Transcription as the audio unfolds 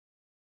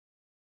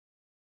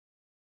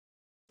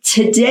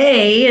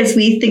today, as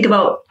we think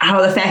about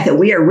how the fact that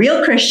we are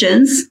real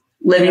Christians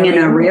living in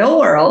a real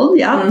world,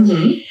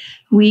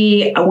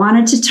 we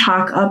wanted to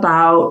talk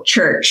about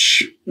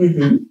church.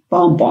 Bum,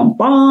 bum,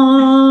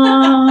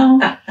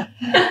 bum.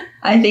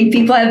 I think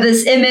people have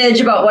this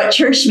image about what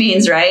church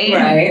means, right?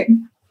 Right.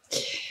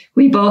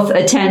 We both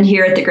attend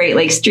here at the Great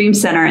Lakes Dream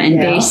Center in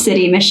Bay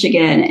City,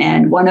 Michigan.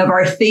 And one of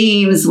our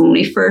themes when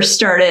we first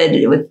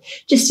started with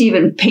just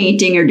even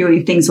painting or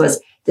doing things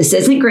was, this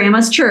isn't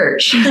grandma's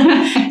church.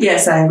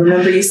 Yes, I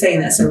remember you saying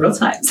that several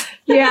times.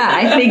 Yeah,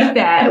 I think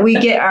that we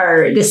get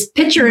this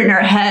picture in our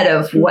head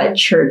of what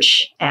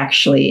church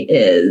actually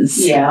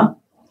is. Yeah.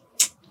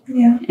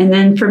 Yeah. And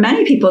then for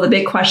many people, the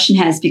big question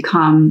has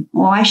become,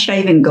 well, why should I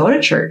even go to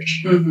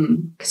church?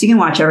 Because you can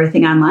watch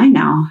everything online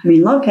now. I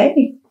mean, look,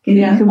 hey, you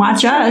can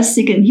watch us.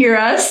 You can hear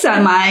us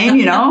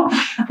online,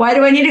 Why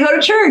do I need to go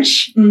to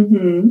church?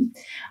 And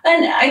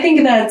I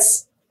think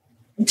that's,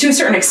 to a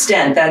certain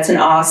extent, that's an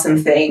awesome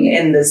thing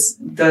in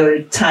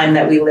the time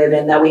that we live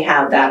in, that we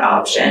have that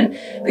option,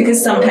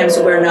 because sometimes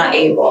we're not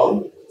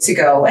able to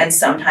go. And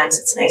sometimes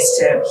it's nice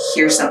to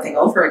hear something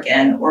over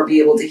again or be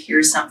able to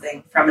hear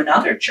something from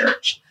another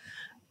church.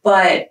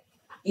 But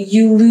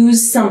you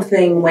lose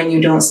something when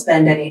you don't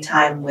spend any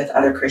time with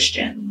other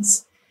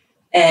Christians.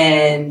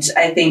 And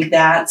I think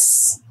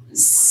that's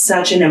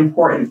such an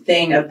important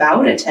thing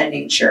about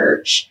attending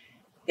church,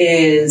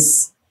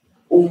 is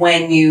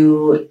when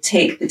you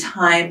take the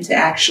time to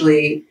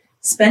actually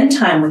spend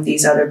time with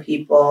these other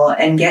people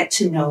and get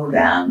to know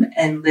them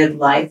and live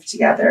life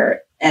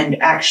together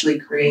and actually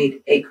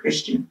create a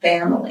Christian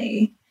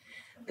family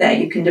that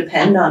you can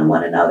depend on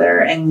one another.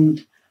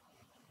 And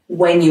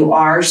when you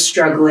are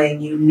struggling,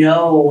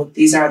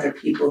 these are other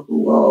people who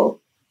will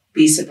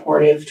be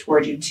supportive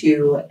toward you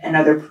too, and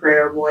other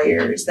prayer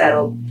warriors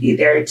that'll be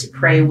there to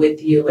pray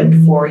with you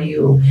and for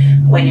you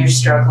when you're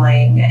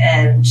struggling,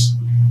 and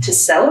to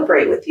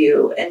celebrate with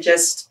you. And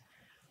just,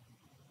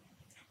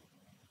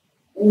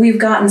 we've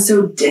gotten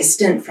so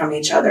distant from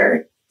each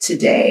other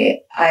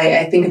today.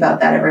 I think about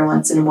that every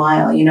once in a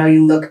while.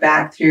 You look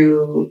back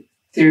through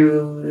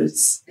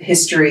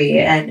history,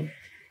 and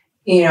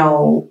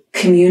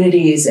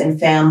communities and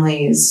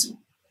families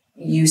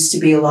used to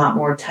be a lot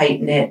more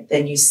tight-knit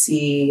than you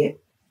see,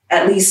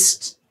 at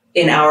least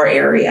in our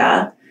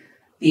area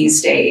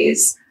these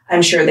days.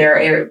 I'm sure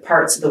there are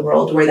parts of the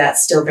world where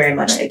that's still very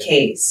much the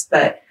case,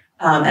 but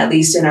at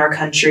least in our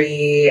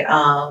country,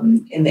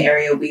 in the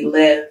area we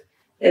live,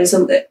 there's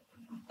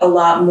a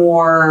lot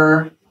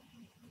more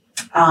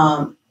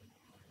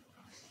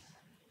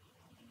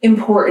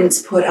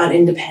importance put on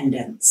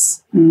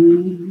independence.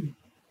 And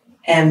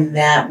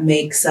that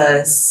makes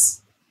us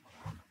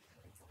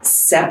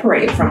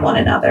separate from one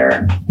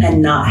another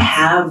and not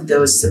have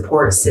those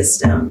support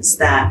systems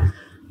that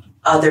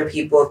other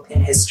people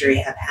in history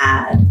have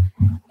had.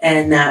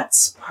 And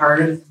that's part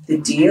of the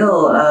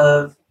deal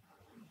of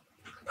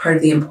part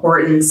of the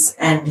importance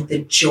and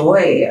the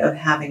joy of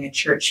having a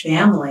church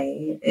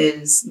family,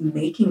 is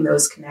making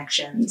those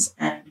connections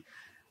and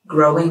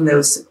growing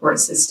those support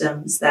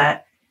systems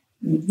that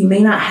you may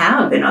not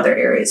have in other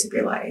areas of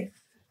your life.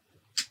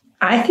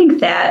 I think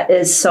that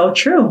is so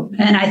true.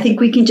 And I think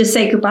we can just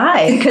say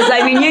goodbye, because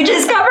you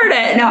just covered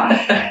it.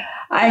 No,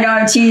 I know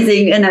I'm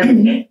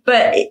teasing,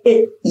 but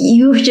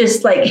you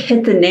just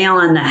hit the nail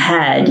on the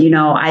head.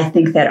 I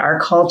think that our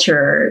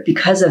culture,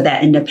 because of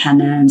that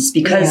independence,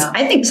 because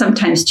I think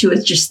sometimes too,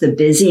 it's just the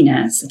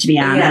busyness, to be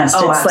honest.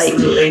 Yeah. Oh, it's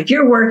absolutely. if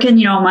you're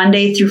working,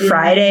 Monday through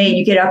Friday, and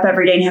you get up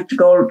every day and have to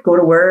go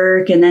to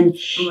work. And then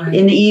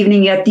in the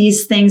evening, you got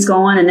these things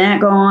going and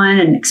that going.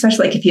 And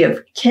especially if you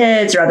have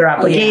kids or other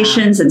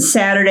obligations, and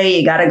Saturday,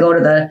 you got to go to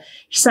the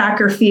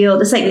soccer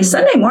field. It's like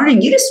Sunday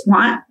morning, you just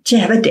want to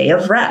have a day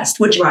of rest,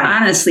 which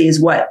honestly is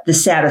what the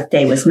Sabbath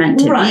day was meant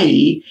to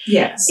be.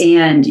 Yes.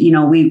 And,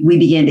 we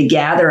began to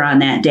gather on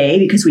that day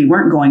because we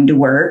weren't going to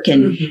work,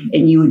 and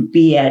you would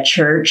be at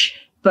church.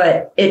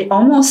 But it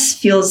almost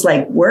feels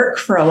like work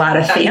for a lot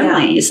of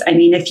families.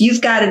 If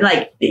you've got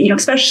to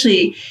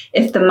especially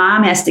if the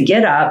mom has to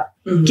get up,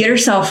 get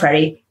herself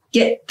ready,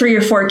 get 3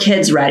 or 4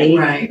 kids ready,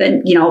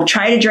 then,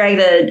 try to drag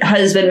the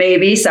husband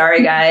maybe.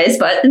 Sorry, guys.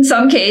 But in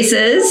some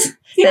cases,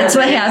 that's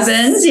what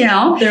happens,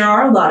 There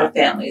are a lot of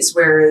families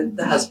where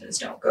the husbands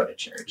don't go to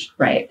church.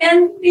 Right.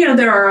 And,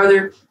 there are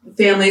other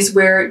families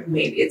where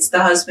maybe it's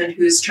the husband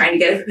who's trying to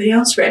get everybody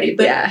else ready.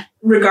 But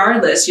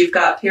regardless, you've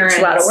got parents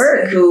it's a lot of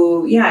work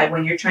who,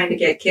 when you're trying to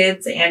get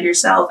kids and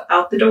yourself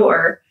out the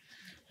door.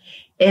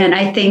 And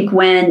I think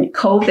when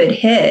COVID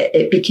hit,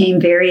 it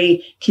became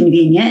very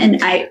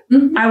convenient.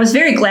 And I was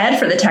very glad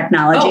for the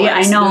technology. Oh,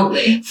 I know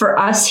for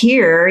us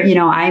here,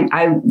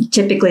 I'm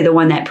typically the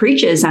one that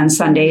preaches on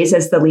Sundays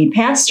as the lead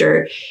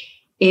pastor.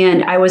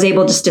 And I was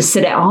able just to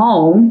sit at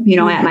home,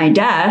 at my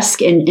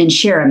desk and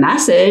share a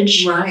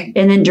message. Right.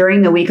 And then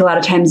during the week, a lot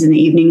of times in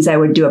the evenings, I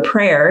would do a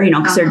prayer,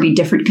 because there'd be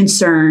different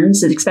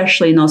concerns,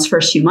 especially in those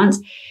first few months.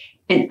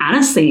 And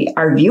honestly,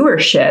 our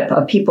viewership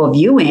of people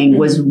viewing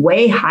was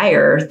way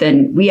higher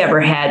than we ever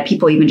had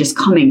people even just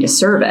coming to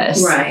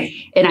service. Right.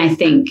 And I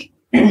think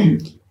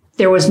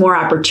there was more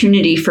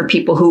opportunity for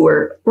people who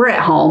were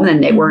at home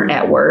and they weren't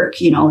at work,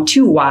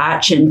 to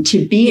watch and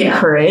to be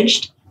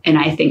encouraged. And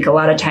I think a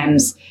lot of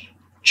times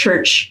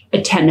church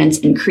attendance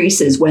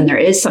increases when there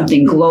is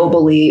something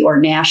globally or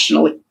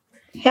nationally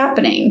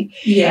happening.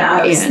 Yeah,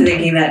 I was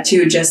thinking that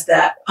too, just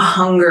that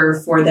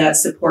hunger for that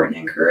support and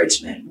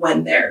encouragement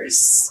when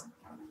there's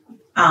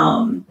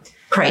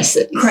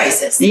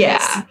crisis.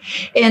 Yeah.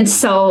 And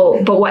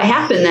so, but what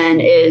happened then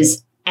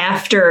is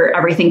after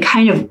everything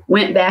kind of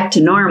went back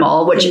to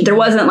normal, which there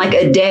wasn't like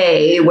a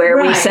day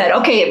where we said,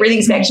 okay,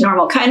 everything's back to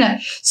normal, kind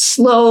of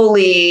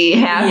slowly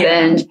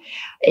happened.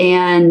 Yeah.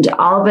 And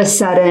all of a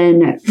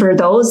sudden, for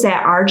those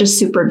that are just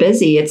super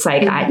busy, it's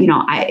like, I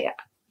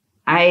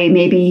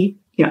maybe,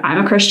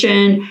 I'm a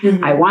Christian.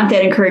 I want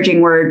that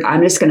encouraging word.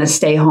 I'm just going to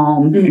stay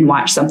home and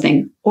watch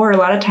something. Or a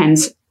lot of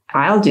times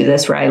I'll do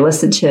this where I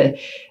listen to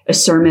a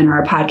sermon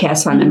or a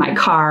podcast while I'm in my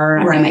car.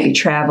 I might be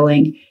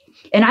traveling.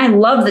 And I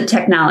love the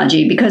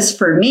technology because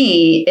for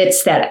me,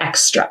 it's that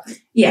extra.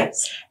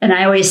 Yes. And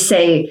I always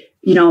say,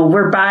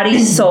 we're body,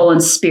 soul,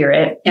 and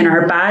spirit, and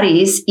our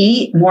bodies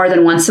eat more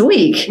than once a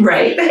week.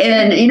 Right.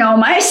 And,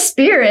 my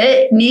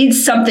spirit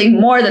needs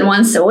something more than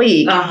once a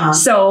week. Uh-huh.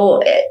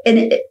 So,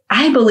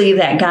 I believe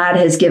that God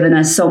has given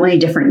us so many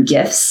different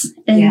gifts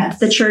in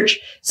the church.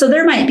 So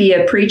there might be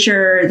a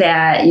preacher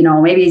that,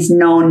 maybe he's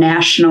known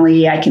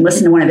nationally. I can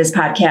listen to one of his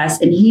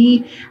podcasts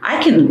and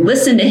I can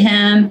listen to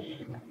him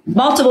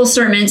multiple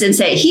sermons and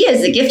say he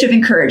has the gift of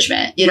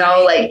encouragement,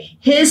 like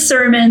his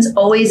sermons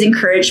always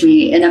encourage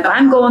me. And if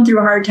I'm going through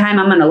a hard time,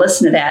 I'm going to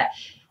listen to that.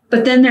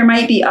 But then there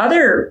might be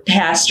other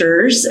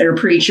pastors or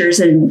preachers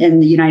in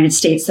the United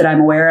States that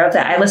I'm aware of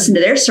that I listen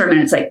to their sermon.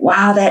 It's like,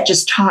 wow, that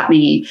just taught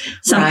me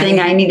something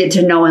I needed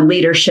to know in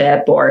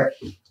leadership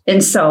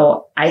and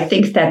so I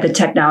think that the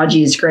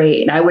technology is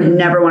great. And I would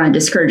never want to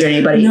discourage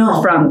anybody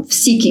from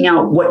seeking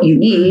out what you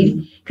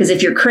need. Because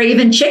if you're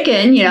craving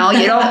chicken, you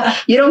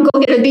don't go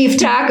get a beef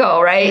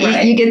taco,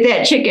 right? You get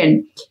that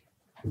chicken.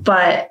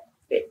 But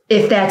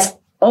if that's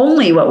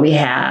only what we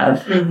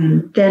have,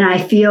 then I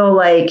feel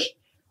like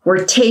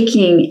we're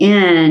taking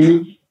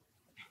in.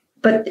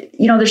 But,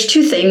 there's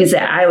two things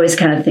that I always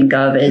kind of think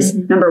of is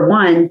number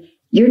one,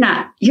 you're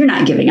not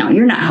giving out.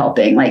 You're not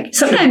helping. Like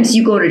sometimes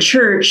you go to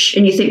church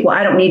and you think, well,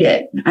 I don't need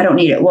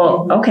it.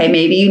 Well, okay,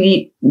 maybe you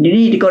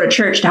need to go to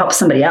church to help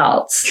somebody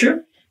else.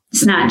 True.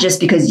 It's not just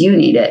because you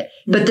need it.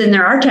 But then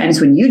there are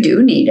times when you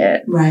do need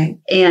it. Right.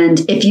 And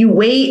if you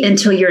wait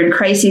until you're in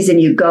crises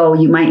and you go,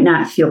 you might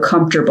not feel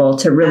comfortable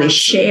to really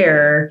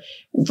share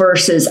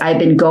versus I've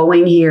been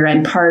going here.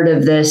 I'm part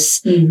of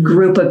this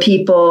group of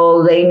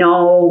people. They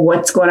know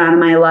what's going on in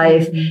my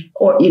life.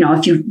 Or,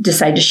 if you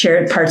decide to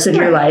share parts of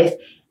your life.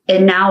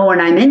 And now when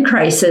I'm in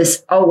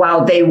crisis, oh,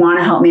 wow, they want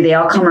to help me. They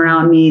all come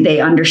around me. They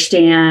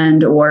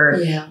understand.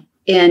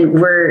 And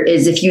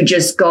whereas if you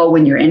just go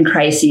when you're in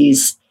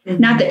crises,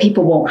 not that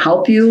people won't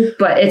help you,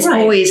 but it's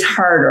always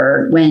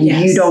harder when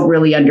you don't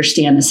really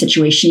understand the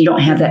situation. You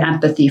don't have that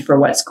empathy for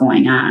what's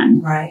going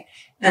on. Right.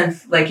 And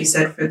like you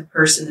said, for the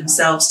person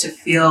themselves to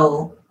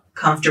feel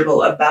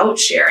comfortable about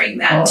sharing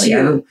that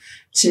too.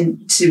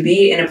 To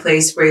be in a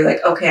place where you're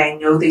like, okay, I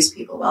know these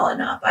people well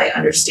enough. I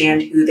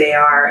understand who they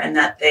are and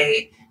that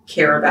they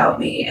care about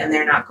me and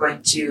they're not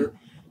going to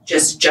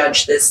just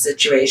judge this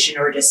situation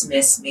or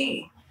dismiss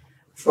me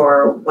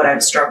for what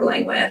I'm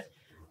struggling with.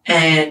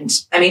 And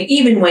I mean,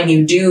 even when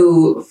you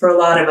do, for a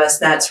lot of us,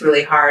 that's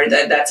really hard.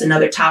 That's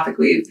another topic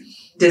we've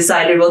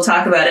decided we'll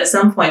talk about at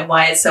some point,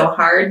 why it's so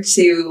hard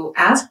to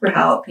ask for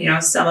help.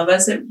 Some of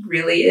us, it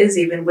really is,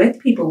 even with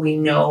people we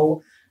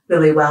know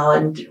really well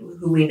and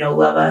who we know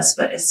love us,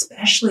 but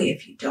especially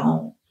if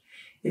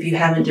you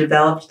haven't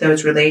developed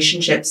those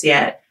relationships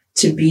yet,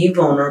 to be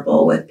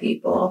vulnerable with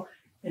people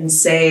and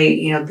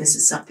say, this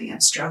is something I'm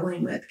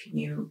struggling with. Can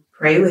you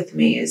pray with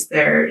me? Is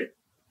there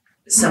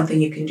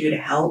something you can do to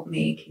help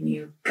me? Can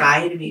you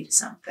guide me to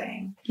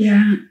something?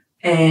 Yeah.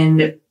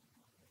 And,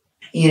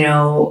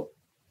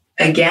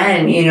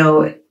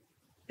 again,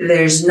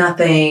 there's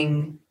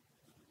nothing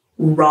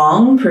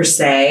wrong per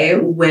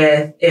se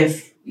with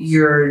if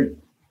you're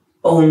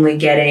only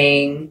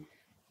getting,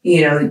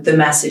 the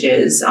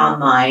messages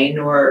online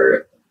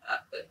or,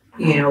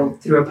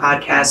 through a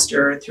podcast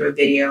or through a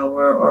video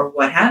or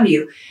what have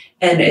you.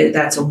 And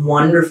that's a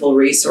wonderful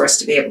resource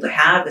to be able to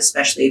have,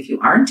 especially if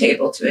you aren't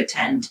able to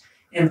attend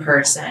in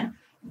person.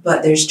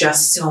 But there's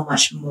just so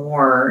much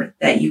more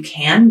that you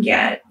can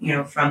get,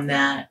 from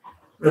that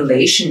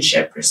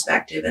relationship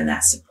perspective and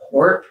that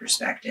support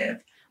perspective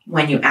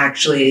when you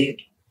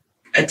actually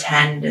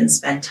attend and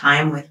spend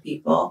time with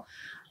people.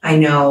 I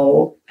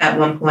know at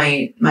one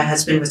point my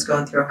husband was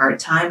going through a hard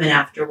time, and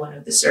after one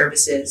of the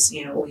services,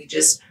 we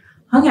just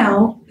hung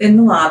out in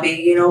the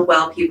lobby,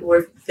 while people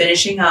were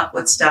finishing up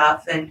with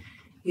stuff. And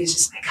he was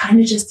just, I kind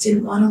of just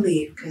didn't want to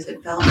leave because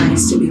it felt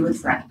nice to be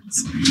with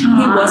friends. He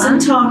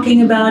wasn't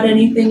talking about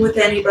anything with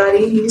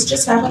anybody. He was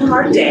just having a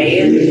hard day.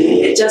 And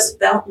it just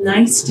felt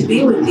nice to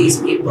be with these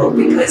people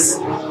because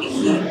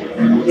he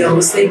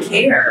knows they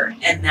care.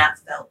 And that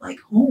felt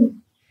like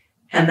home.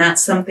 And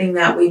that's something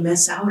that we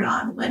miss out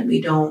on when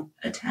we don't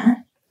attend.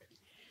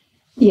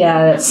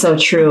 Yeah, that's so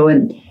true.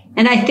 And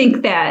I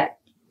think that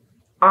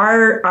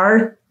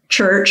our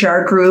church,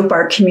 our group,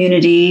 our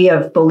community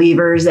of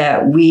believers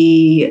that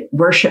we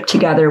worship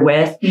together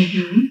with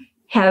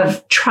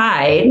have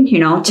tried,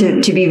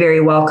 to be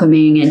very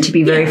welcoming and to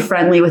be very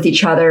friendly with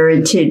each other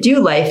and to do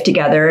life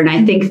together. And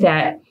I think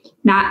that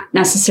not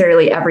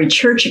necessarily every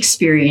church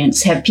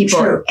experience have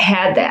people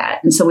had that.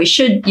 And so we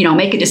should,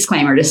 make a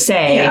disclaimer to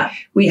say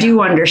we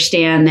do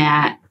understand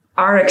that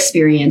our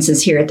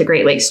experiences here at the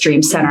Great Lakes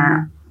Dream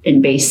Center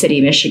in Bay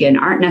City, Michigan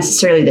aren't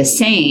necessarily the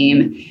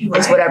same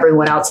as what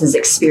everyone else has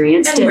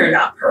experienced. And we're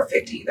not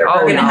perfect either.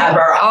 We're going to have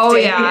our off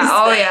days.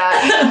 Oh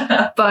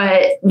yeah.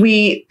 But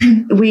we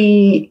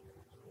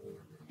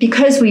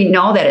because we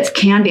know that it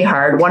can be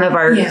hard, one of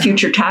our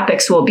future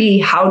topics will be,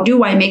 how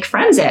do I make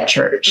friends at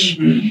church?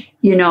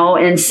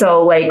 And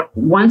so like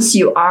once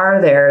you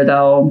are there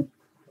though,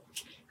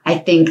 I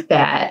think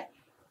that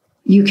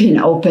you can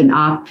open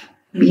up,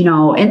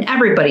 and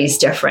everybody's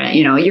different.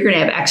 You're going to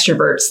have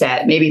extroverts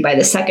that maybe by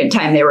the second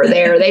time they were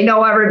there, they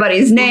know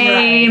everybody's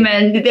name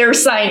and they're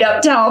signed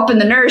up to help in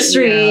the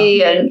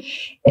nursery. And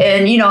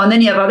then you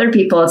have other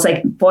people. It's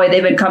like, boy,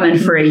 they've been coming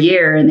for a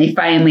year and they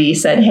finally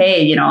said,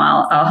 hey,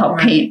 I'll help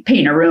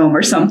paint a room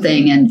or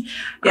something. And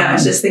I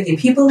was just thinking,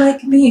 people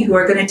like me who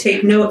are going to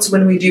take notes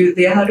when we do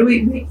how do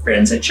we make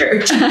friends at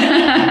church?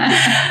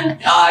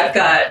 I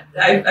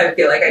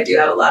feel like I do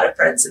have a lot of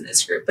friends in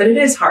this group, but it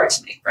is hard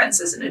to make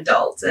friends as an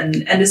adult.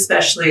 And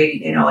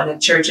especially, in a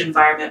church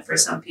environment for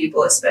some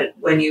people,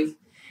 especially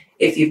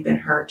if you've been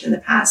hurt in the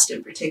past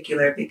in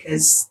particular,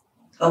 because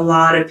a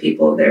lot of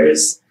people,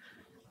 there's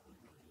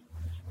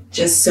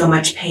just so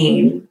much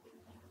pain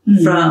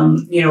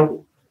from,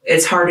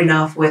 it's hard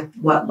enough with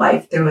what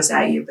life throws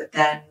at you. But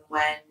then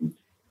when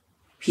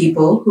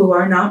people who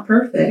are not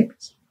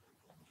perfect,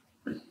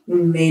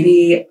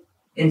 maybe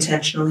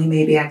intentionally,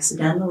 maybe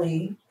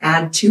accidentally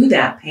add to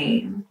that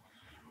pain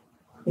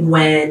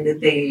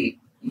when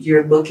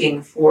you're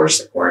looking for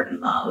support and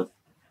love,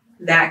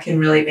 that can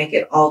really make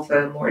it all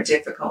the more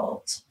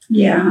difficult.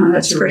 Yeah,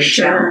 that's for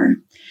sure.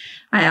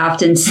 I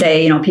often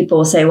say, people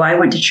will say, well, I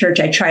went to church.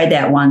 I tried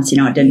that once, it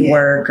didn't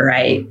work, or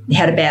I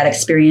had a bad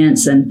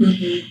experience. And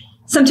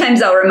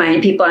sometimes I'll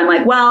remind people, I'm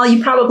like, well,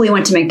 you probably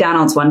went to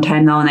McDonald's one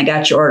time though, and they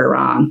got your order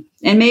wrong.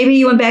 And maybe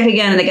you went back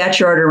again and they got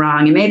your order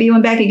wrong. And maybe you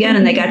went back again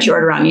and they got your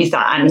order wrong. You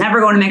thought, I'm never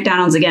going to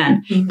McDonald's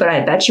again. But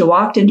I bet you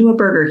walked into a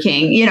Burger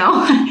King,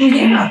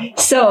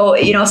 So,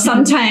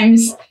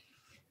 sometimes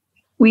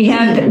we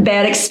have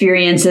bad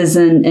experiences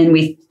and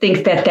we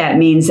think that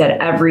means that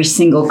every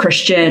single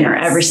Christian or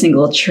every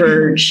single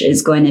church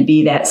is going to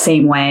be that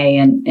same way.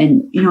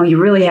 And you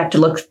really have to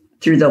look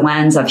through the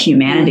lens of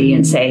humanity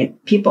and say,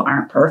 people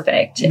aren't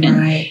perfect.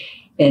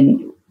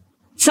 And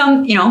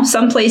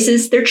some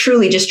places they're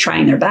truly just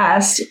trying their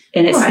best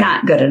and it's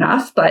not good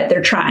enough, but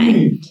they're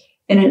trying.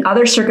 And in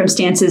other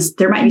circumstances,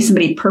 there might be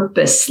somebody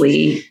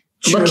purposely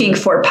looking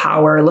for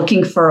power,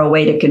 looking for a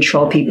way to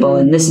control people.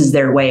 And this is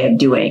their way of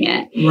doing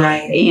it.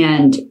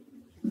 And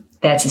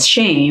that's a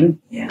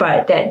shame,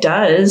 but that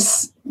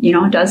does,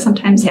 it does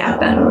sometimes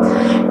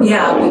happen.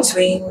 Yeah.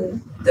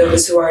 Between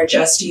those who are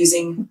just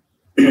using,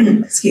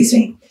 excuse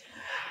me,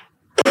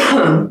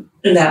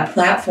 that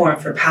platform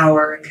for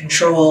power and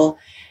control,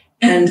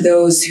 and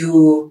those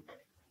who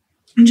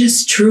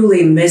just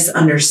truly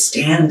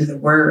misunderstand the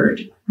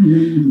word.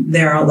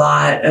 There are a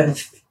lot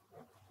of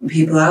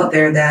people out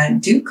there that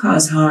do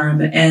cause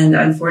harm, and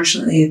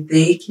unfortunately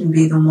they can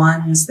be the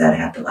ones that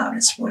have the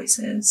loudest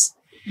voices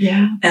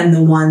and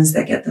the ones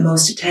that get the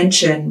most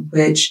attention,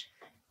 which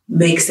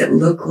makes it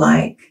look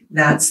like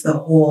that's the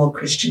whole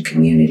Christian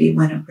community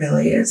when it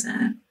really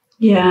isn't.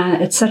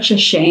 It's such a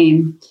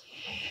shame.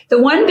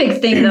 The one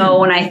big thing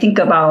though, when I think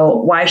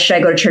about why should I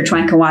go to church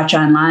when I can watch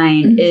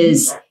online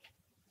is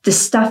the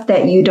stuff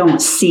that you don't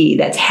see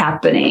that's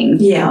happening.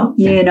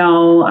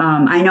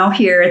 I know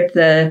here at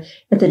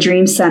the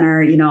Dream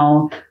Center,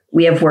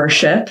 we have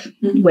worship,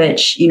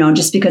 which,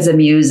 just because of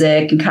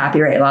music and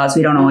copyright laws,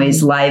 we don't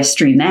always live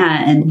stream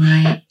that.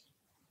 And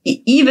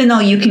even though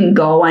you can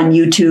go on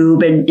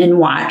YouTube and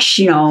watch,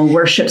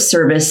 worship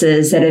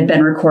services that have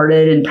been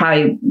recorded and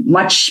probably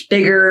much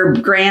bigger,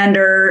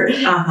 grander,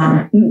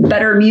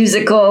 better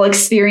musical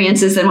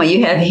experiences than what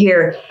you have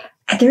here,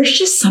 there's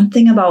just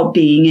something about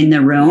being in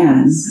the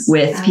room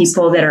with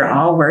people that are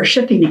all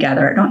worshiping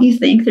together. Don't you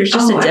think there's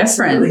just a difference?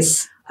 Absolutely.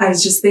 I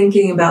was just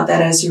thinking about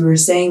that as you were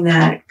saying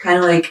that, kind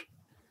of like,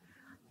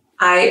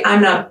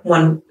 I'm not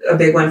a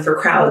big one for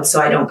crowds,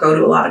 so I don't go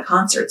to a lot of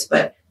concerts,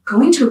 but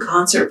going to a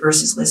concert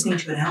versus listening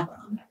to an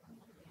album,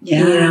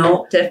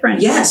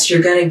 different. Yes,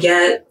 you're going to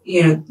get,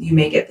 you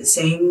may get the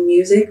same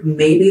music.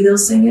 Maybe they'll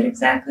sing it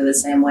exactly the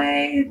same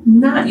way.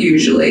 Not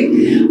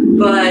usually,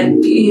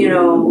 but,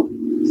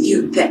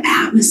 the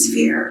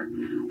atmosphere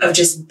of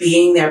just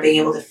being there, being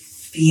able to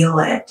feel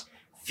it,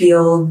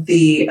 feel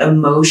the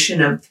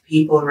emotion of the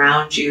people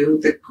around you,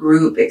 the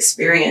group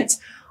experience,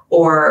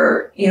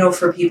 or,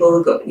 for people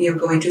who go,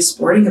 going to a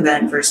sporting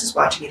event versus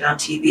watching it on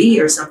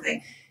TV or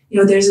something,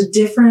 there's a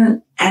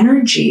different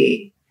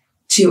energy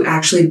to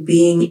actually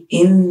being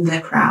in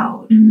the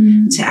crowd,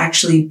 to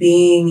actually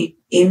being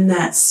in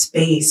that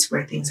space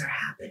where things are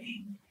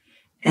happening.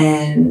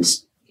 And,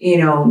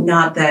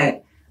 not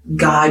that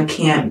God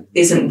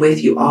isn't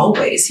with you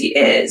always, he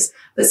is,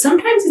 but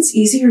sometimes it's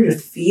easier to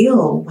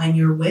feel when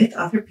you're with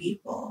other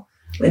people,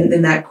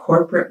 in that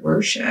corporate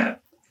worship.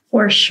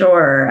 For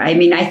sure. I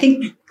mean, I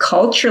think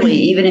culturally,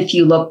 even if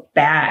you look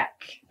back,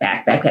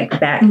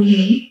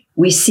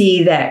 we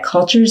see that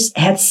cultures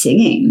had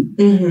singing.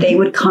 They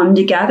would come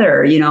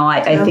together.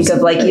 I think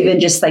of even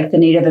just like the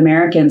Native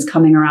Americans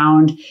coming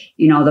around,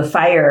 the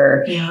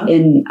fire. Yeah.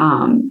 And,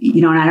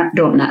 and I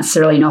don't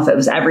necessarily know if it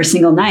was every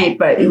single night,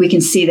 but we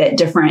can see that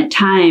different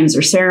times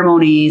or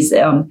ceremonies,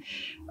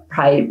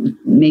 probably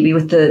maybe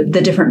with the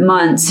different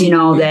months,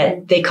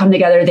 that they come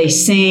together, they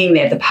sing, they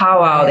have the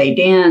powwow, they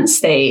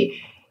dance,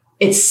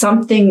 it's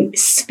something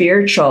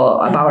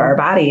spiritual about our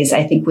bodies,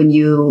 I think, when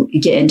you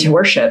get into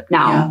worship.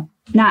 Now,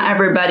 not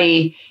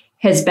everybody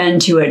has been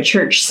to a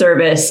church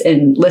service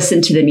and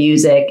listened to the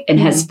music and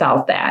has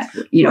felt that,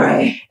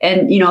 Right.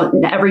 And,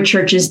 every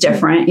church is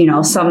different.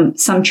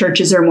 Some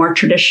churches are more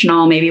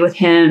traditional, maybe with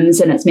hymns,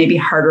 and it's maybe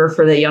harder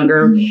for the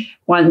younger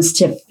ones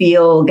to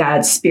feel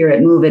God's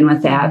Spirit moving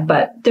with that.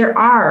 But there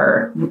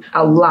are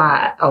a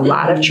lot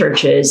of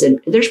churches, and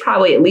there's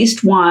probably at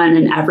least one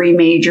in every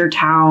major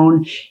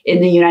town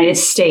in the United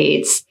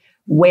States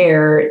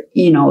where,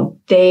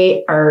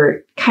 they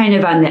are kind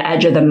of on the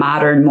edge of the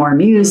modern more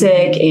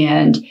music.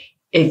 And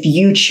if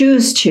you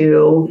choose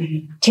to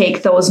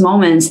take those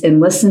moments and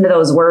listen to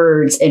those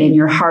words and in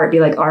your heart be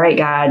like, all right,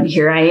 God,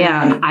 here I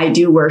am. I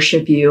do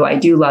worship you. I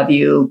do love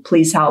you.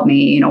 Please help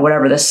me.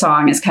 Whatever the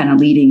song is kind of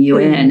leading you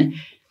in,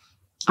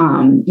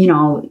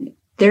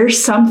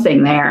 there's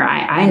something there.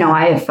 I know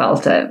I have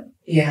felt it.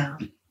 Yeah.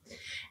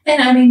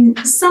 And I mean,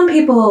 some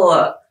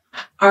people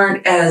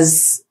aren't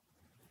as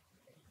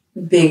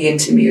big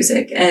into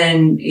music,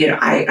 and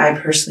I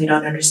personally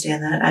don't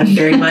understand that. I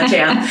very much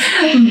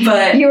am,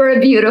 but you're a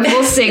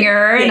beautiful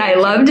singer, and I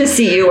love to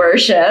see you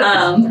worship.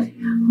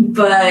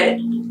 But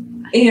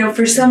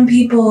for some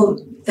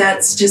people,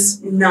 that's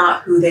just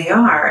not who they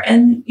are,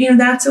 and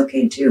that's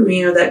okay too.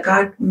 That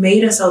God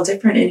made us all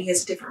different, and He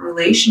has a different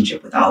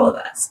relationship with all of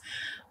us.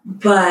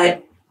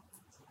 But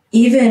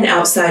even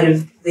outside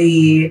of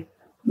the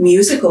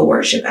musical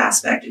worship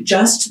aspect,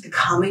 just the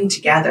coming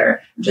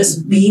together,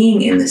 just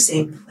being in the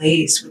same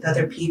place with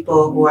other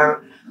people who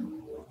are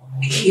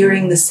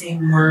hearing the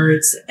same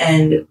words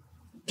and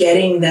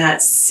getting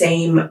that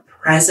same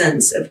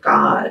presence of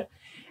God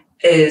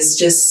is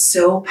just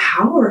so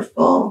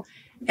powerful.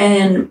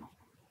 And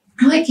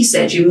like you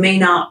said, you may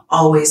not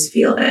always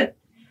feel it.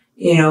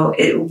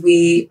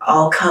 We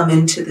all come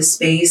into the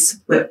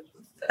space with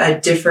a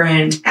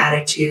different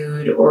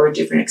attitude or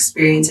different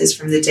experiences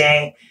from the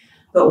day.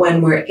 But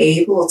when we're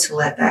able to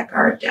let that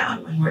guard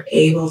down, when we're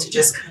able to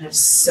just kind of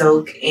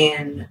soak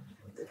in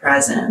the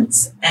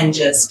presence and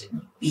just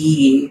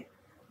be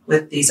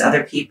with these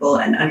other people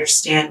and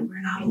understand we're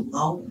not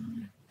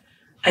alone,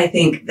 I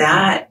think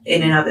that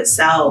in and of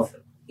itself,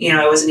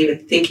 I wasn't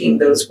even thinking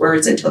those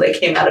words until they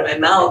came out of my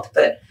mouth,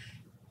 but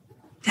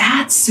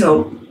that's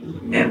so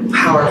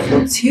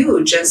powerful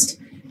too, just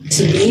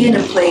to be in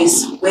a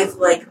place with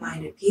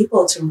like-minded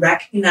people, to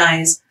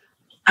recognize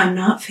I'm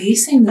not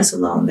facing this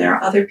alone. There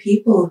are other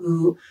people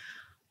who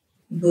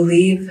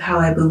believe how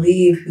I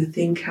believe, who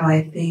think how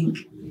I think,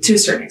 to a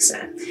certain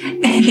extent.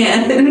 And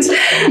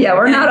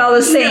we're not all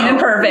the same and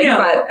perfect,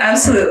 but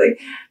absolutely.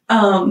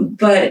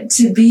 But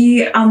to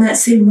be on that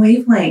same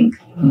wavelength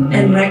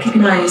and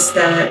recognize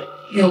that,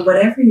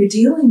 whatever you're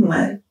dealing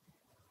with,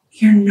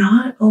 you're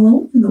not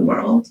alone in the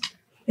world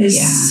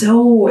is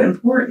so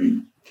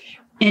important.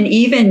 And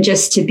even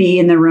just to be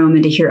in the room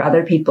and to hear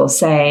other people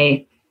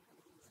say,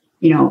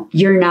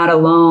 you're not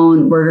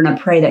alone. We're going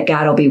to pray that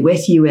God will be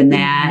with you in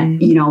that.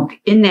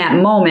 In that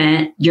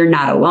moment, you're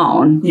not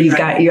alone. You've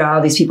got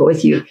all these people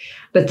with you.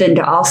 But then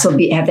to also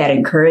have that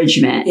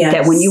encouragement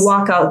that when you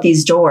walk out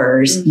these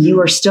doors, you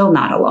are still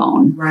not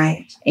alone.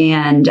 Right.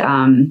 And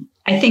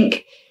I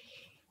think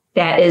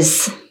that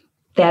is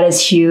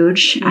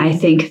huge. I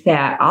think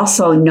that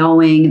also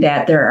knowing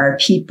that there are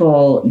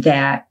people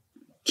that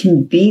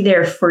can be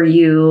there for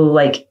you,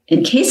 like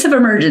in case of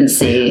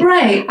emergency.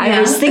 Right.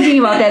 I was thinking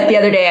about that the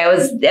other day. I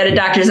was at a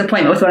doctor's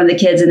appointment with one of the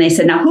kids and they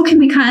said, now who can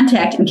we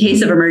contact in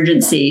case of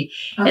emergency?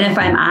 And if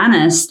I'm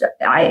honest,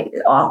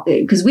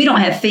 because we don't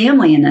have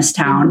family in this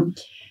town,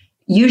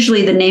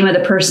 usually the name of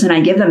the person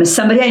I give them is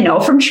somebody I know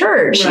from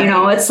church.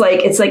 Right.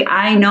 It's like,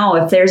 I know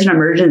if there's an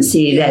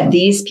emergency that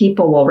these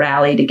people will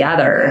rally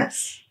together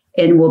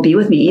and will be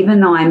with me, even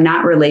though I'm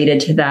not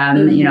related to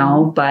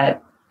them,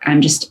 but I'm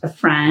just a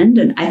friend.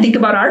 And I think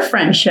about our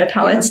friendship,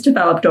 how it's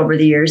developed over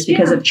the years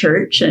because of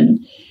church.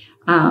 And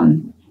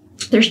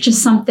there's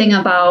just something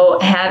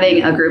about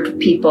having a group of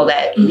people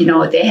that,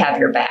 they have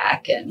your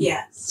back. And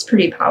it's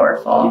pretty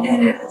powerful.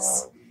 It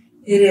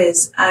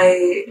is.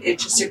 It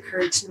just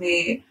occurred to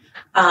me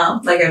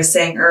like I was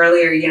saying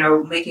earlier, you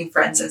know, making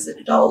friends as an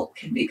adult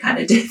can be kind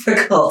of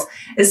difficult,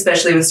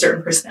 especially with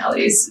certain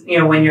personalities, you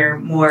know, when you're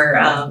more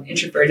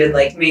introverted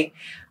like me.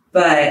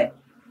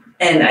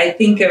 And I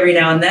think every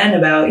now and then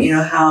about, you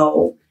know,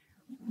 how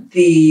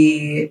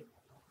the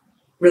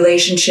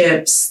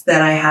relationships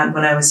that I had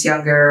when I was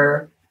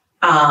younger,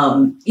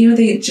 you know,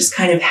 they just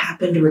kind of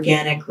happened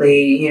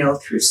organically, you know,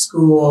 through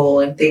school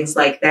and things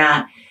like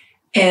that.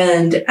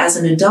 And as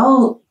an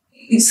adult,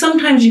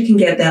 sometimes you can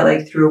get that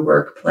like through a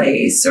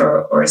workplace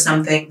or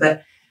something,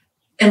 but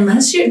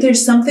unless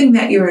there's something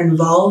that you're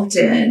involved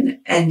in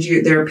and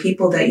there are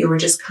people that you were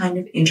just kind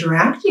of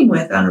interacting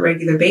with on a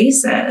regular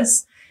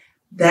basis,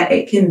 that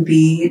it can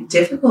be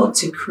difficult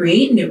to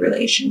create new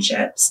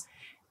relationships.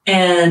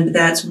 And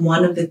that's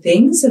one of the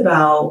things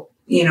about,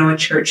 you know, a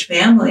church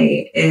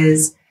family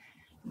is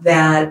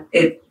that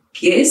it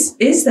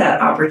is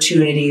that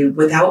opportunity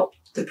without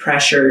the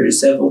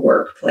pressures of a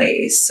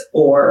workplace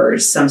or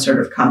some sort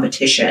of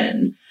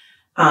competition,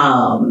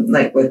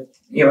 like with,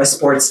 you know, a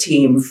sports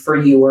team for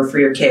you or for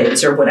your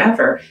kids or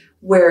whatever,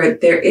 where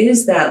there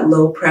is that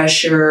low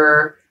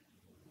pressure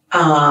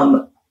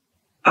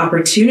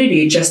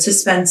opportunity just to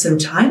spend some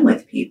time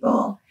with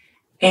people.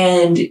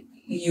 And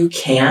you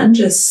can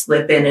just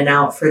slip in and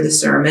out for the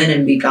sermon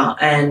and be gone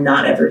and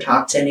not ever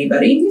talk to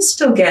anybody. You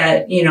still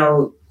get, you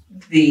know,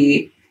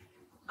 the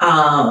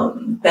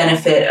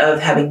benefit of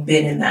having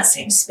been in that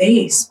same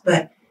space.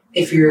 But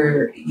if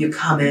you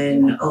come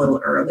in a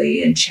little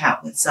early and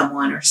chat with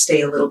someone or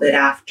stay a little bit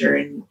after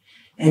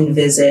and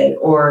visit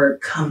or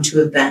come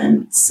to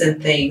events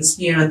and things,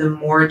 you know, the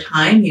more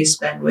time you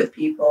spend with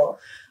people,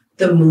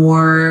 the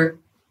more,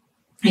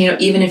 you know,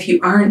 even if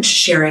you aren't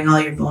sharing all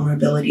your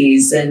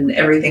vulnerabilities and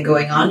everything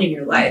going on in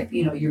your life,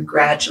 you know, you're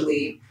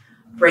gradually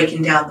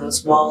breaking down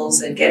those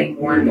walls and getting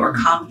more and more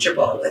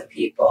comfortable with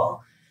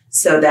people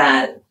so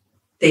that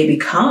they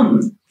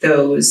become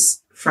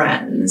those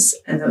friends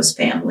and those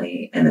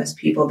family and those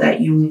people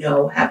that you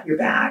know have your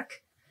back.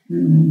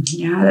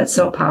 Yeah, that's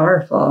so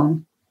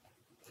powerful.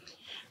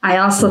 I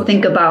also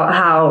think about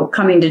how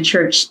coming to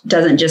church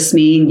doesn't just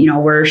mean, you know,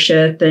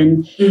 worship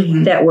and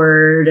that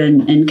word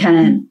and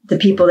kind of the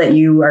people that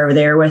you are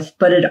there with,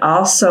 but it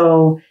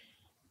also,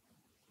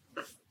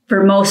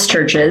 for most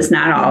churches,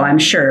 not all, I'm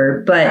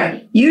sure,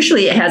 but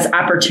usually it has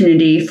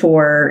opportunity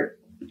for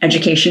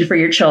education for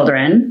your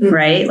children,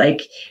 right?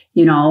 Like,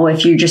 you know,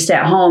 if you're just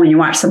at home and you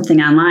watch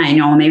something online,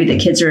 you know, maybe the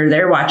kids are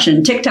there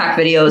watching TikTok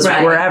videos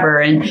or wherever.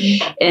 And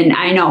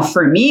I know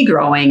for me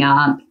growing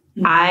up,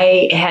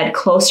 I had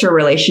closer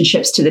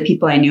relationships to the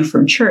people I knew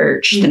from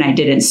church than I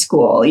did in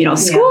school. You know,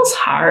 school's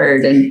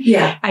hard. And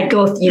I'd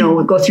go, you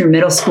know, go through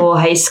middle school,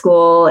 high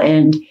school,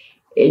 and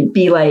it'd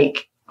be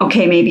like,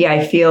 okay, maybe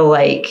I feel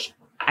like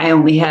I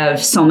only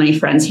have so many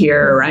friends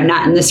here, or I'm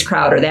not in this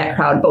crowd or that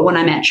crowd. But when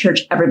I'm at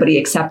church, everybody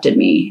accepted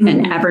me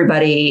and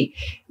everybody,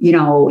 you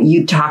know,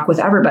 you talk with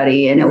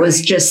everybody. And it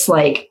was just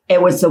like,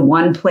 it was the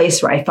one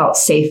place where I felt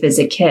safe as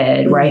a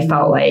kid, where I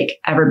felt like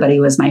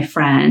everybody was my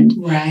friend.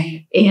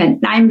 Right.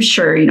 And I'm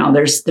sure, you know,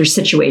 there's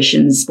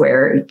situations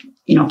where,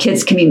 you know,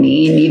 kids can be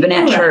mean, even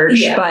at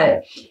church,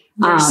 but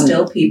there's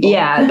still people.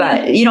 Yeah.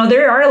 But, you know,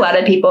 there are a lot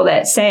of people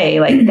that say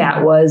like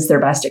that was their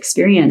best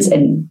experience.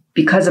 And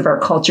because of our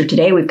culture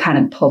today, we've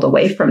kind of pulled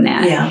away from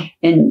that. Yeah.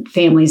 And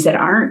families that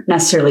aren't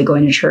necessarily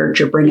going to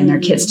church or bringing their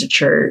kids to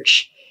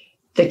church,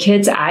 the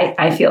kids,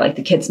 I feel like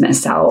the kids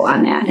miss out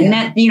on that. And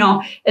that, you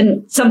know,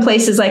 and some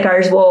places like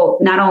ours will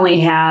not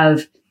only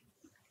have,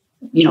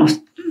 you know,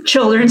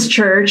 children's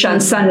church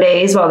on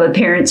Sundays while the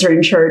parents are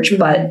in church,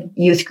 but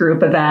youth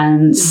group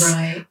events.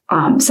 Right.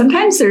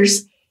 Sometimes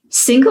there's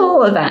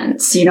single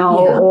events, you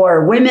know,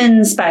 or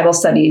women's Bible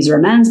studies or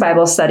men's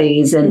Bible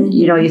studies. And,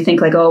 you know, you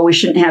think like, oh, we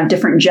shouldn't have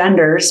different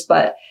genders,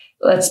 but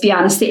let's be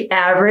honest, the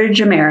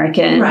average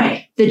American,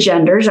 the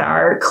genders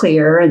are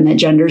clear and the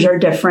genders are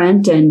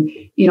different. And,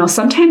 you know,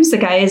 sometimes the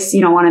guys,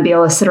 you know, want to be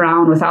able to sit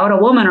around without a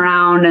woman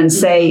around and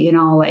say, you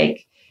know,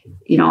 like,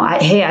 you know,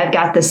 hey, I've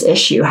got this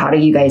issue. How do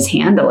you guys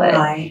handle it?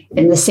 Right.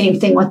 And the same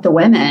thing with the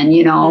women,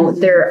 you know,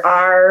 there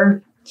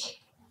are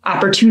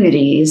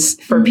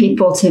opportunities for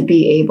people to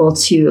be able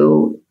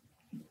to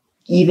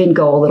even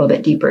go a little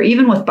bit deeper.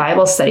 Even with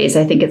Bible studies,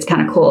 I think it's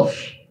kind of cool.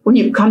 When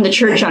you come to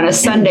church on a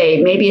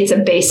Sunday, maybe it's a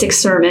basic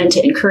sermon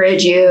to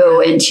encourage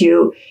you and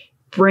to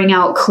bring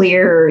out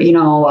clear, you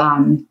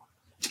know,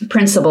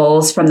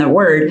 principles from the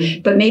word,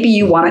 but maybe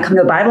you want to come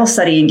to a Bible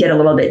study and get a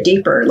little bit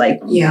deeper.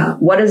 Like,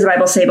 what does the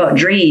Bible say about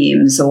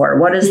dreams? Or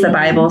what does the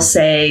Bible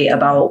say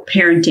about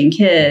parenting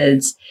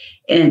kids?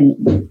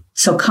 And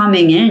so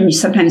coming in,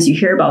 sometimes you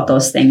hear about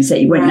those things that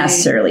you wouldn't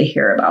necessarily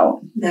hear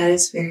about. That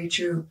is very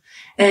true.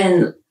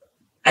 And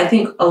I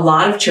think a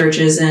lot of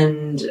churches,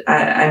 and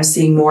I'm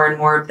seeing more and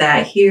more of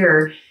that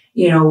here,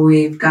 you know,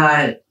 we've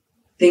got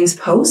things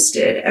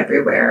posted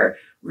everywhere,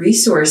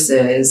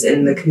 resources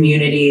in the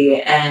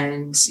community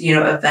and, you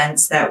know,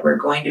 events that we're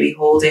going to be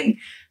holding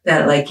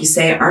that, like you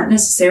say, aren't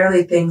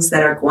necessarily things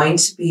that are going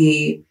to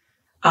be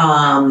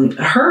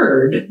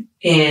heard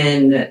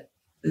in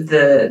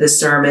the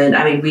sermon.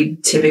 I mean, we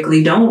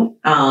typically don't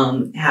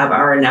have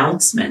our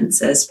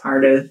announcements as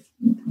part of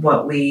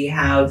what we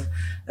have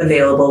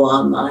available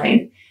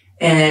online.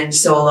 And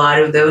so a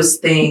lot of those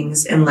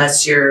things,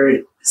 unless you're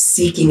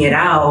seeking it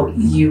out,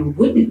 you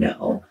wouldn't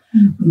know.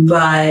 Mm-hmm.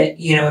 But,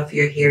 if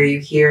you're here, you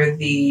hear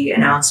the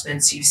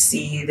announcements, you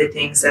see the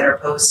things that are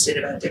posted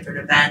about different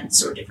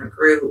events or different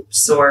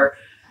groups, or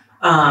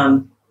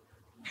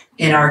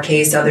in our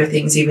case, other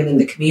things even in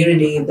the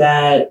community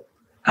that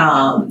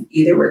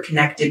either we're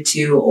connected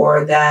to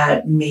or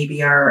that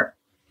maybe aren't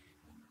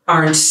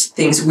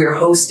things we're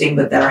hosting,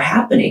 but that are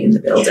happening in the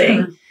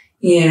building,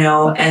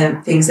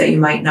 and things that you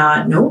might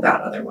not know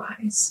about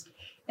otherwise.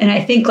 And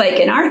I think like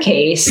in our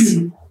case,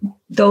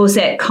 those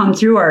that come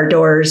through our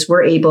doors,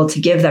 we're able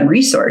to give them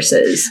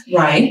resources.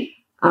 Right.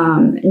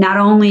 Not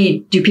only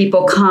do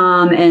people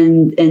come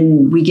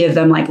and we give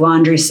them like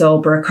laundry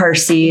soap or a car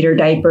seat or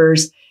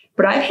diapers,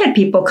 but I've had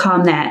people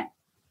come that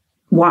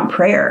want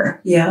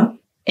prayer. Yeah.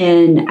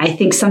 And I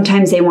think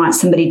sometimes they want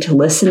somebody to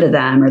listen to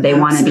them, or they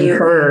want to be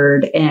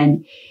heard.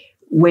 And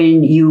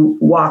when you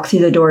walk through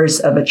the doors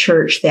of a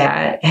church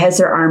that has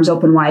their arms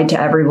open wide to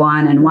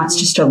everyone and wants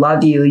just to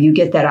love you, you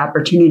get that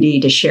opportunity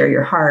to share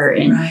your heart.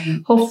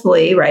 And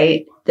hopefully,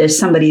 there's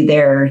somebody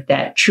there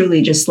that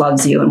truly just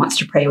loves you and wants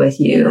to pray with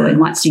you and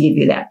wants to give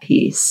you that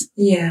peace.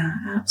 Yeah,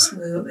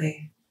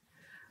 absolutely.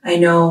 I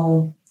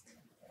know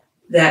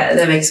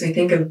that makes me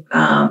think of,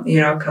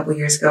 a couple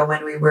years ago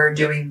when we were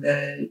doing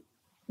the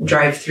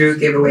drive-through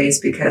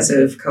giveaways because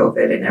of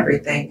COVID and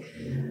everything.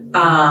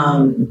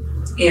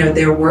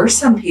 There were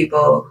some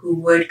people who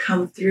would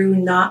come through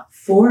not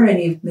for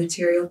any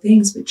material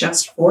things, but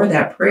just for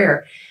that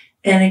prayer.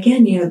 And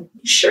again,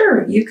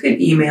 sure, you could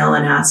email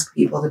and ask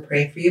people to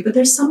pray for you, but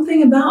there's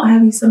something about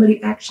having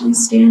somebody actually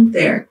stand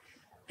there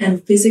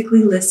and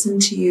physically listen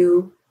to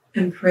you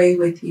and pray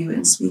with you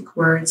and speak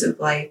words of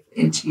life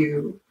into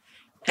you.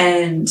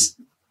 And,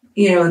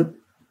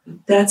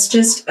 that's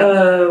just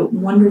a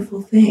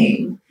wonderful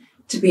thing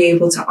to be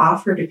able to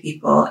offer to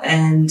people,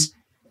 and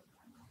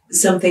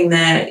something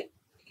that,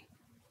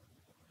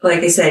 like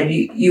I said,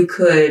 you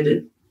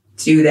could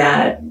do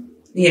that,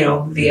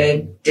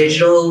 via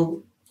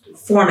digital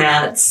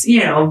formats,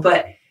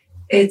 but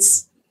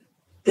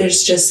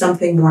there's just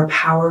something more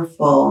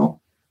powerful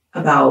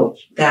about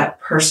that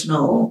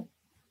personal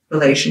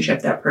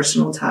relationship, that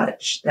personal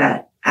touch,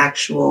 that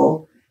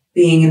actual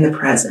being in the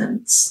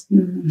presence.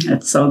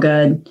 That's so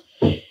good.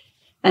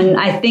 And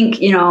I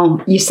think,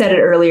 you said it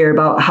earlier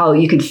about how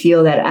you could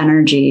feel that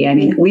energy. I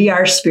mean, we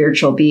are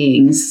spiritual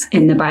beings,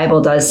 and the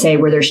Bible does say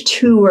where there's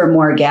two or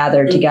more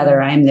gathered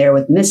together, I am there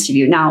with the midst of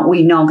you. Now,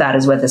 we know God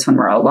is with us when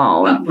we're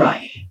alone.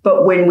 Right.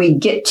 But when we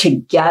get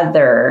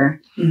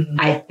together,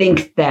 I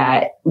think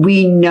that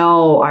we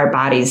know our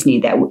bodies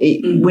need that.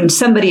 When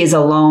somebody is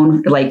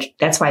alone, like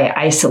that's why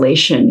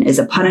isolation is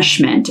a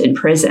punishment in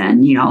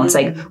prison. It's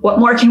like, what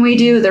more can we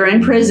do? They're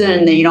in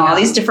prison. All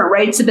these different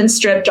rights have been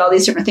stripped, all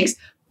these different things.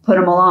 Put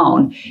them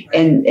alone.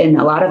 And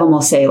a lot of them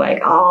will say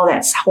like, oh,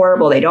 that's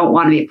horrible. They don't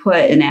want to be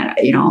put in that,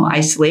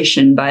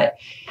 isolation. But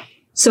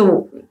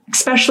so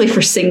especially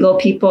for single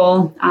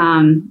people,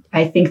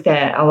 I think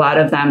that a lot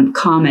of them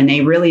come and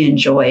they really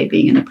enjoy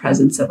being in the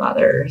presence of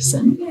others.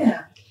 And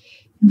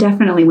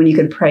definitely when you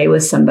could pray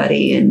with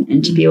somebody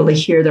and to be able to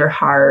hear their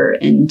heart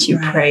and to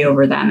pray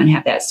over them and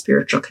have that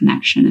spiritual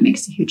connection, it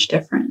makes a huge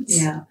difference.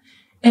 Yeah.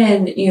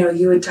 And,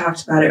 you had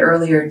talked about it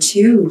earlier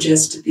too,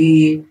 just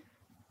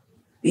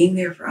being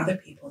there for other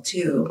people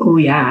too. Oh,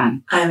 yeah.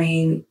 I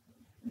mean,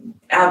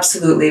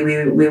 absolutely.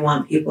 We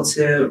want people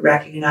to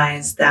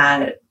recognize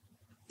that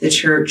the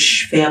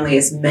church family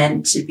is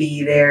meant to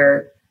be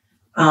there,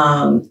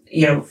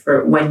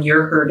 for when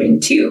you're hurting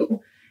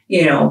too,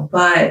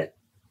 but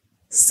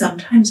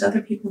sometimes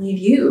other people need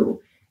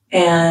you.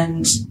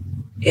 And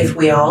if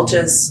we all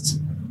just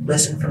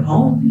listen from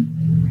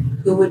home,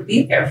 who would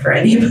be there for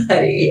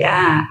anybody?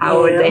 Yeah.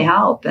 How would they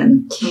help?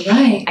 And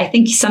I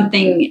think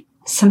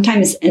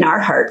sometimes in our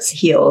hearts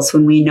heals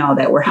when we know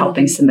that we're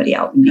helping somebody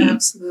out in need.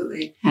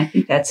 Absolutely. I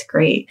think that's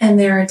great. And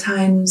there are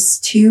times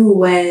too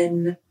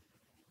when,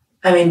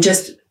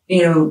 just,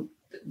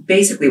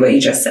 basically what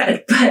you just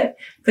said, but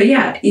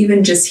yeah,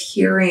 even just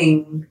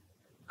hearing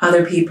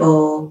other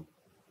people's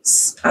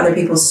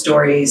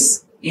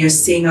stories,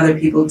 seeing other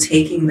people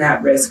taking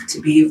that risk to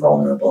be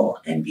vulnerable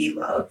and be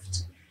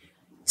loved,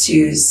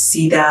 to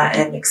see that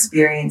and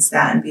experience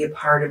that and be a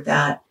part of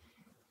that,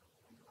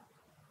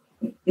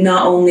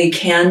 not only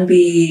can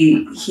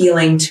be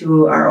healing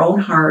to our own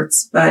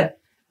hearts, but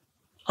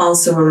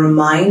also a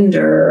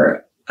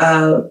reminder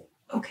of,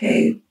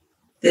 okay,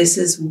 this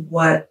is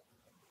what's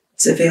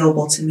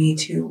available to me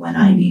too when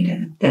I need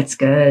it. That's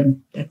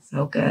good. That's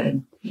so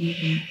good.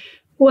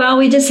 Well,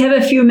 we just have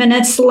a few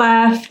minutes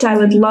left. I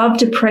would love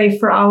to pray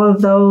for all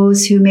of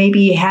those who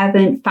maybe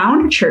haven't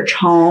found a church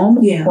home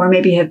or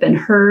maybe have been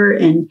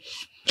hurt. And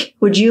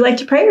would you like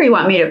to pray, or you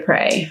want me to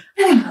pray?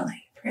 I think I'll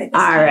pray this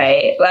all time.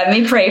 Right. Let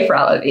me pray for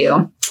all of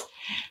you.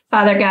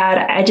 Father God,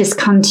 I just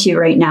come to you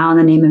right now in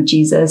the name of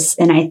Jesus.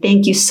 And I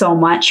thank you so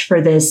much for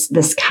this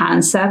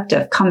concept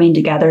of coming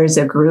together as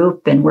a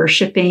group and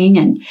worshiping.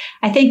 And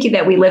I thank you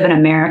that we live in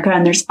America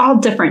and there's all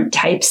different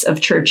types of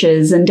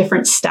churches and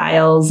different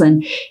styles.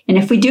 And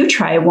if we do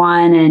try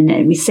one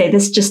and we say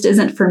this just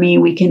isn't for me,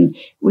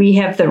 we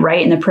have the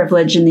right and the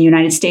privilege in the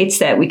United States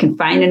that we can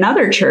find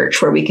another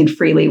church where we can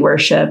freely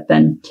worship.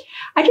 And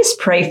I just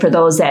pray for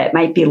those that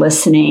might be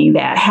listening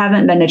that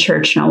haven't been to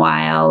church in a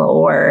while,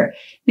 or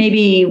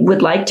maybe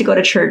would like to go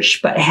to church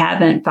but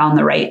haven't found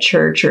the right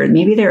church, or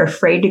maybe they're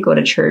afraid to go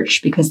to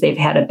church because they've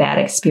had a bad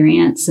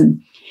experience.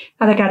 And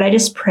Father God, I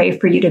just pray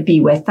for you to be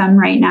with them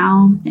right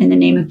now in the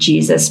name of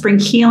Jesus. Bring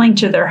healing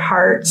to their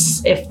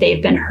hearts if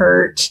they've been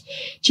hurt,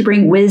 to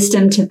bring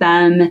wisdom to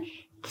them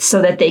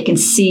so that they can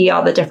see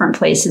all the different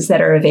places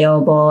that are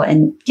available,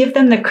 and give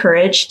them the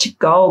courage to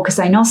go. Because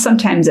I know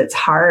sometimes it's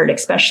hard,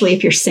 especially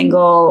if you're single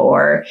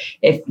or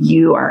if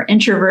you are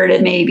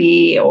introverted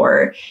maybe,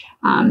 or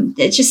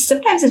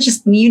sometimes it's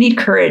just you need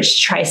courage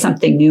to try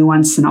something new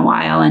once in a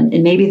while. And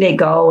maybe they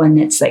go and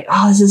it's like,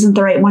 oh, this isn't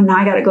the right one. Now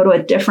I got to go to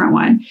a different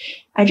one.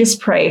 I just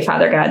pray,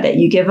 Father God, that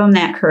you give them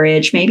that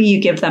courage. Maybe you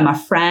give them a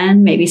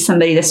friend. Maybe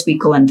somebody this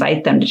week will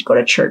invite them to go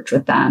to church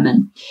with them.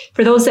 And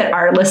for those that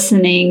are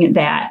listening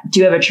that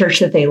do have a church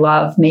that they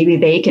love, maybe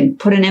they can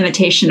put an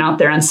invitation out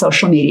there on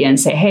social media and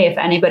say, hey, if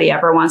anybody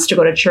ever wants to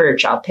go to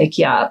church, I'll pick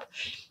you up.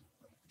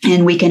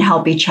 And we can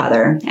help each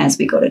other as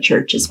we go to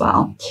church as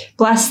well.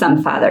 Bless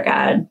them, Father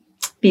God.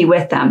 Be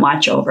with them,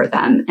 watch over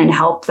them, and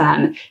help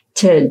them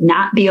to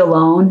not be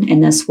alone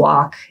in this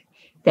walk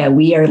that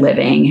we are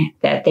living,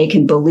 that they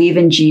can believe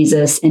in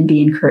Jesus and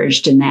be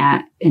encouraged in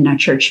that in our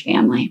church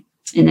family.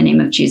 In the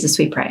name of Jesus,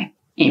 we pray.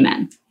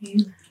 Amen.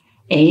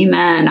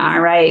 Amen. All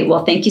right.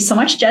 Well, thank you so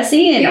much,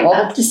 Jesse, and we'll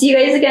hope to see you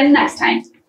guys again next time.